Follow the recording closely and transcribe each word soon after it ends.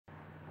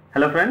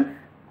Hello friends,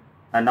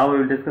 and now we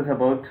will discuss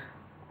about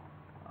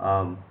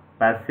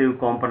passive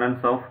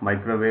components of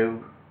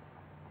microwave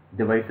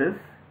devices.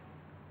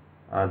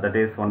 That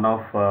is one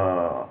of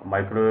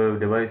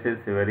microwave devices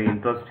very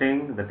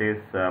interesting, that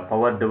is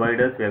power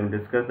dividers we have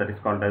discussed, that is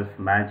called as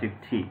magic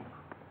T.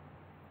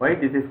 Why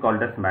this is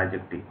called as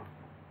magic T?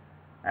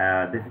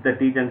 This is the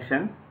T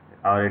junction,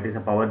 or it is a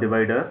power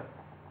divider.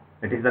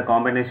 It is the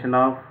combination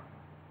of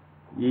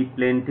E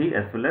plane T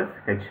as well as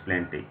H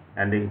plane T,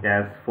 and it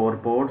has 4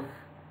 ports.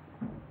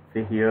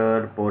 See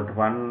here, port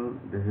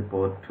 1, this is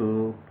port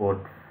 2, port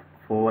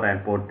 4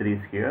 and port 3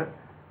 is here.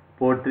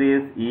 Port 3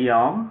 is E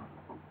arm,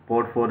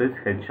 port 4 is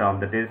H arm,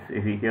 that is,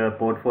 if you hear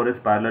port 4 is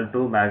parallel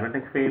to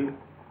magnetic field,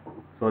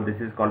 so this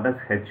is called as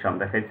H arm,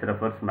 the H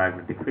refers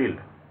magnetic field.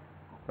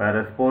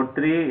 Whereas port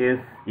 3 is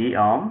E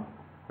arm,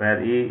 where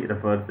E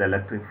refers the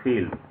electric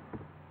field.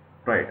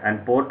 Right,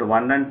 and port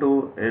 1 and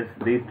 2 is,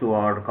 these two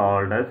are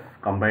called as,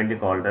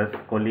 combinedly called as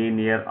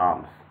collinear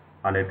arms,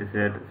 and it is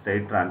a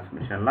straight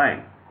transmission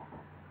line.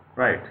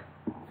 Right,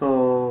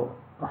 so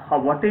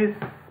what is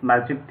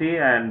magic T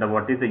and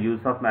what is the use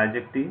of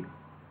magic T?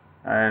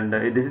 And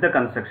this is the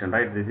construction,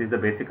 right? This is the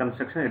basic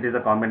construction. It is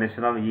a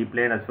combination of E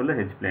plane as well as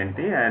H plane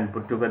T, and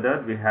put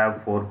together we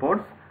have 4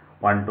 ports,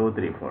 1, 2,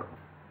 3, 4.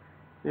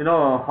 You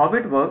know how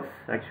it works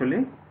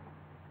actually.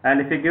 And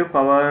if you give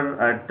power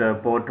at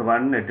port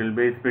 1, it will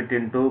be split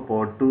into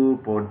port 2,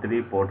 port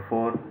 3, port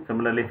 4.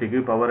 Similarly, if you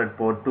give power at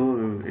port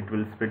 2, it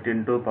will split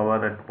into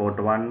power at port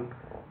 1,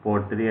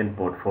 port 3 and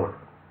port 4.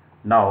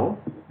 Now,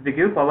 if you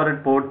give power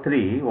at port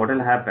 3, what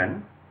will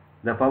happen?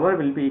 The power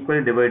will be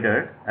equally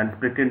divided and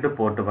split into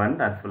port 1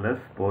 as well as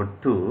port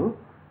 2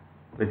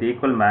 with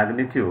equal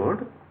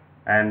magnitude,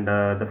 and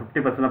the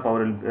 50% of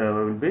power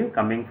will be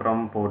coming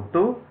from port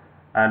 2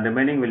 and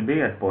remaining will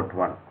be at port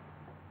 1.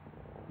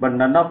 But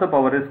none of the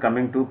power is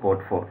coming to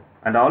port 4.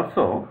 And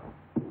also,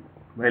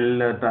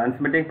 while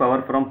transmitting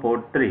power from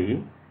port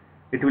 3,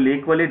 it will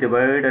equally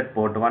divide at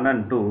port 1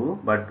 and 2,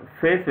 but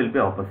phase will be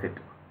opposite.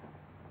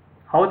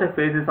 How the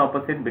phase is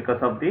opposite? Because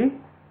of the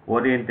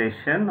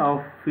orientation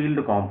of field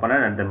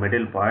component at the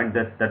middle point,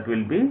 that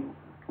will be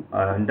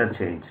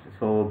interchanged.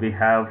 So we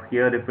have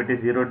here, if it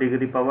is 0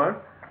 degree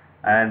power,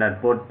 and at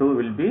port 2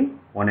 will be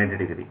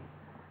 180 degree.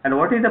 And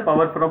what is the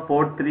power from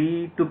port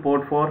 3 to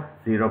port 4?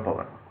 0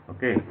 power.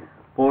 Okay.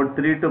 Port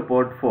 3 to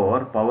port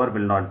 4, power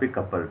will not be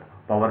coupled,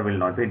 power will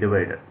not be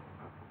divided.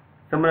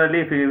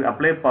 Similarly, if you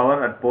apply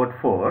power at port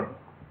 4,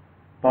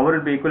 power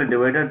will be equally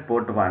divided at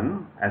port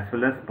 1 as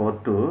well as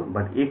port 2,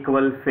 but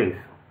equal phase.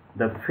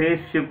 The phase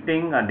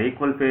shifting and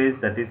equal phase,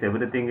 that is,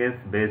 everything is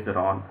based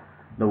on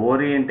the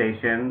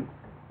orientation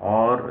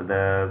or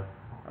the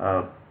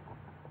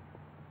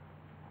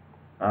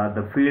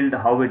field,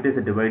 how it is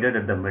divided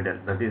at the middle.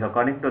 That is,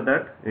 according to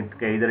that,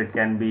 either it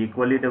can be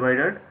equally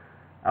divided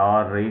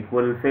or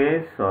equal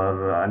phase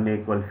or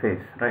unequal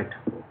phase, right?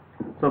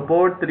 So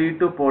port 3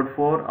 to port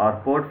 4 or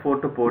port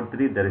 4 to port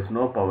 3, there is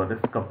no power is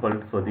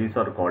coupled, so these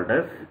are called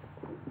as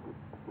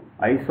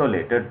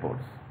isolated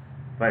ports,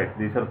 right?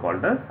 These are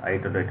called as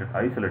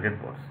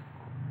isolated ports.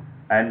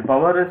 And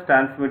power is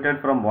transmitted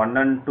from 1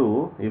 and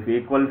 2 if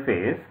equal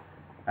phase,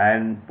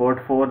 and port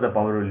 4 the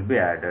power will be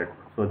added.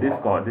 So this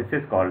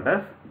is called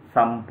as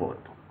sum port.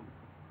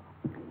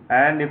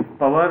 And if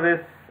power is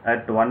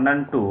at 1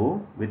 and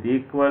 2 with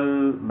equal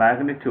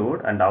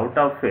magnitude and out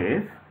of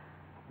phase,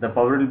 the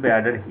power will be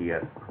added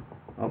here.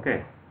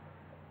 Okay,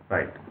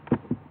 right.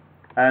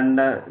 And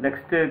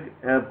next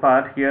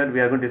part here we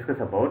are going to discuss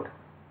about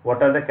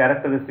what are the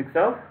characteristics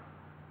of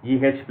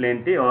EH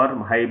plane T or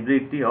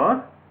hybrid T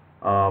or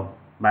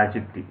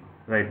magic T,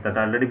 right? That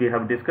already we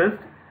have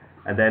discussed.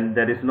 And then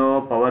there is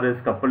no power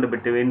is coupled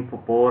between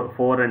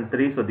 4 and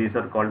 3, so these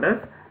are called as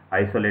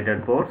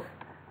isolated ports.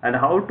 And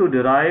how to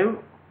derive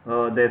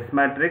the S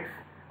matrix?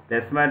 The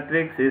S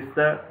matrix is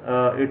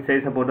it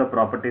says about the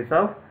properties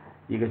of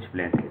EH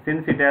plane T.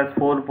 Since it has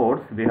 4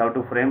 ports, we have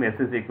to frame S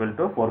is equal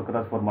to 4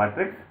 cross 4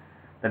 matrix,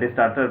 that is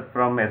started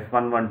from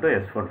S11 to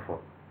S44.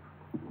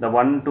 The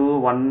 1, 2,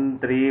 1,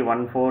 3,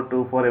 1, 4,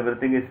 2, 4,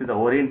 everything is the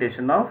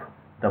orientation of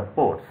the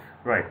ports,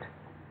 right?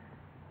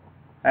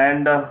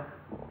 And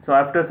so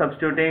after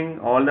substituting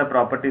all the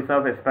properties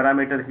of S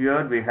parameter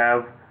here, we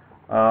have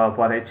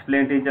for H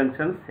plane T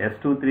junctions,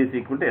 S23 is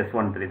equal to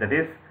S13, that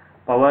is,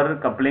 power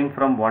coupling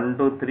from 1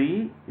 to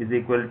 3 is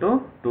equal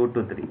to 2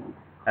 to 3,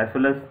 as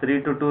well as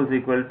 3 to 2 is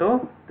equal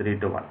to 3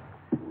 to 1.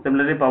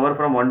 Similarly, power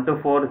from 1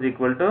 to 4 is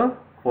equal to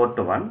 4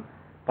 to 1.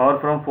 Power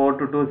from 4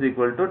 to 2 is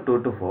equal to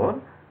 2 to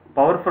 4.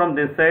 Power from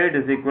this side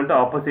is equal to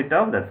opposite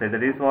of that side.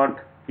 That is what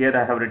here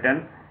I have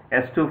written,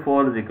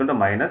 S24 is equal to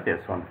minus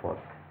S14.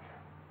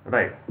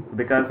 Right.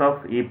 Because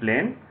of E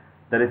plane,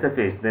 there is a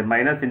phase. The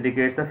minus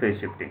indicates the phase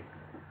shifting.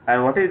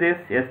 And what is this?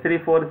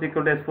 S34 is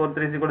equal to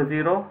S43 is equal to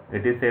 0.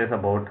 It is says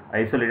about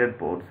isolated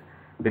ports,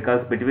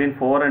 because between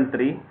 4 and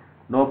 3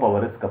 no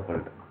power is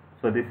coupled.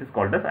 So this is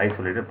called as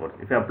isolated ports.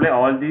 If you apply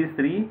all these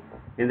 3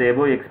 in the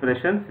above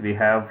expressions, we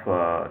have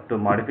two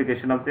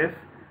modification of this.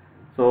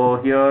 So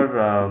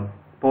here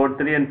port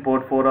 3 and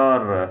port 4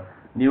 are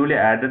newly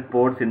added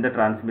ports in the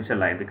transmission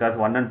line, because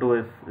 1 and 2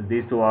 is,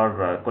 these two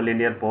are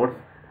collinear ports,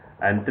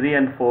 and 3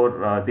 and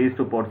 4, these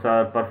two ports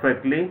are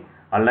perfectly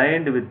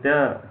aligned with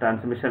the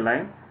transmission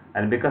line,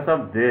 and because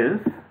of this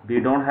we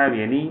don't have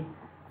any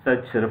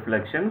such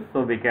reflections,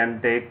 so we can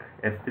take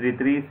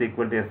S33 is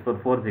equal to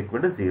S44 is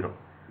equal to 0.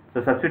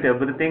 So substitute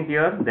everything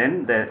here,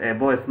 then the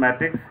above S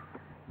matrix,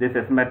 this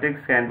S matrix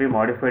can be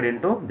modified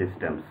into these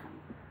terms,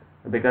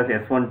 because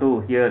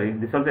S12 here,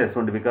 this also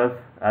S12, because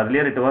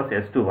earlier it was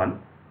S21.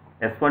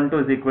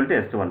 S12 is equal to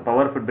S21.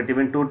 Power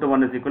between 2 to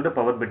 1 is equal to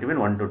power between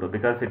 1 to 2,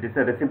 because it is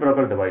a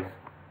reciprocal device.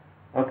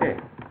 Okay.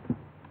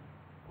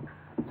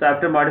 So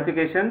after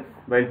modifications,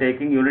 while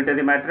taking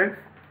unitary matrix,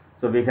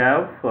 so we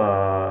have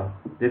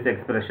these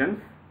expressions.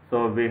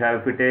 So we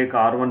have, if we take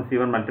R1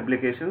 C1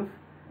 multiplications,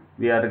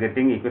 we are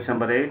getting equation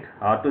number 8.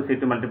 R2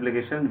 C2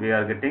 multiplication, we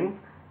are getting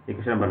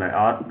equation number 9.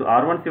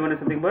 R1 C1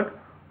 is nothing but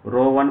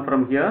row 1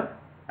 from here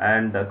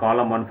and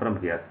column 1 from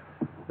here.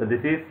 So this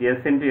is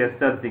S into S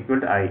star is equal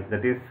to I,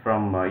 that is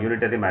from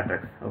unitary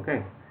matrix.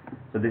 Okay.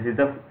 So this is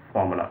the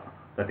formula,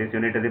 that is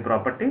unitary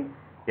property,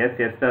 S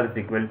star is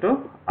equal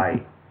to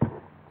I.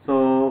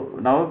 So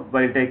now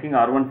by taking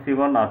R1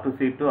 C1, R2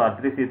 C2,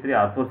 R3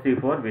 C3, R4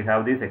 C4, we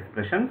have these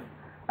expressions,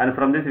 and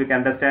from this we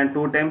can understand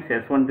 2 times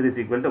S13 is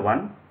equal to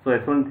 1. So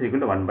S1 is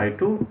equal to 1 by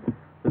 2.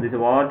 So this is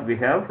what we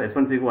have,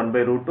 S1 is equal to 1 by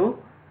root 2,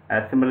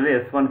 as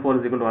similarly S14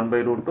 is equal to 1 by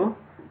root 2,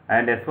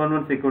 and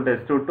S11 is equal to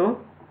S22,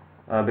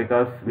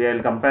 because we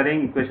are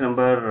comparing equation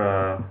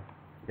number,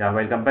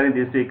 while comparing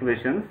these two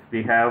equations,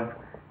 we have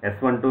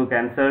S12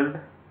 cancelled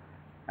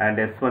and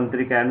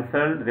S13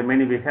 cancelled,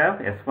 remaining we have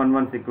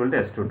S11 is equal to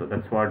S22.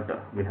 That's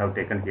what we have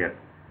taken here.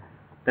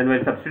 Then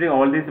while substituting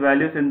all these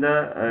values in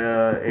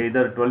the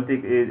either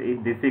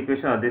 12th this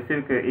equation or this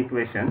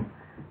equation,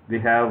 we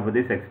have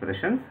these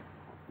expressions,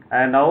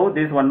 and now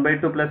this 1 by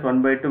 2 plus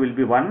 1 by 2 will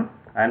be 1,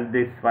 and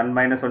this 1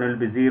 minus 1 will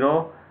be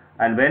 0,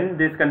 and when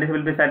this condition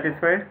will be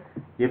satisfied,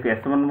 if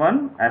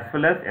S11 as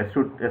well as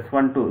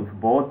S12, if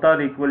both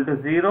are equal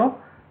to 0,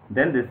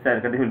 then this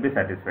condition will be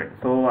satisfied.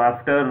 So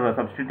after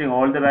substituting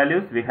all the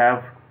values, we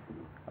have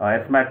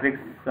S matrix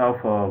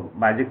of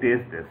magic T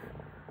is this.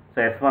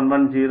 So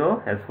S11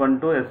 0,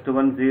 S12,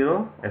 S21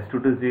 0,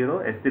 S22 0,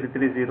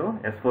 S33 0,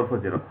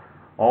 S44 0.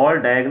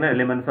 All diagonal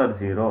elements are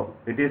 0.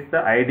 It is the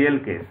ideal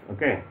case.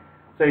 Okay.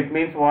 So it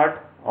means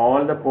what?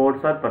 All the ports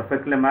are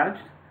perfectly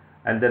matched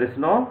and there is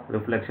no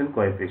reflection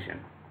coefficient.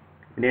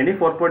 In any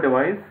 4-port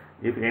device,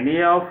 if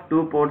any of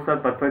 2 ports are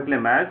perfectly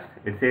matched,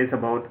 it says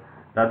about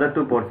the other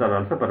 2 ports are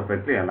also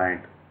perfectly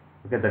aligned.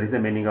 Okay, that is the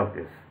meaning of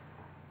this.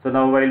 So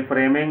now while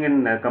framing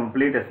in a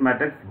complete S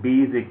matrix,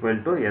 B is equal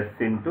to S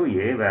into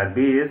A, where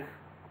B is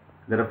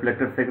the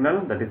reflected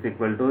signal, that is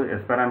equal to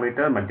S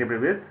parameter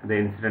multiplied with the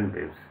incident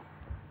waves.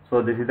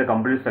 So this is the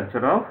complete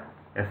structure of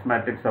S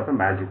matrix of a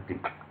magic T.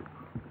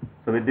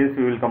 So with this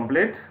we will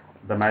complete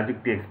the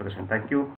magic T expression. Thank you.